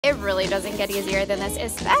It really doesn't get easier than this,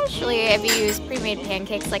 especially if you use pre-made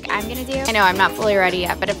pancakes like I'm gonna do. I know I'm not fully ready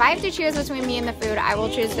yet, but if I have to choose between me and the food, I will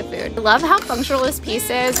choose the food. I love how functional this piece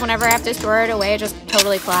is. Whenever I have to store it away, it just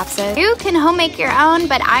totally collapses. You can home make your own,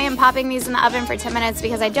 but I am popping these in the oven for 10 minutes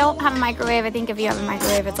because I don't have a microwave. I think if you have a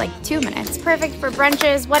microwave, it's like 2 minutes. Perfect for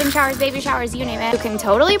brunches, wedding showers, baby showers, you name it. You can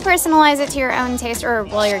totally personalize it to your own taste, or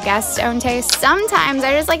well, your guest's own taste. Sometimes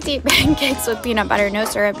I just like to eat pancakes with peanut butter, no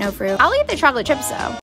syrup, no fruit. I'll eat the chocolate chips though.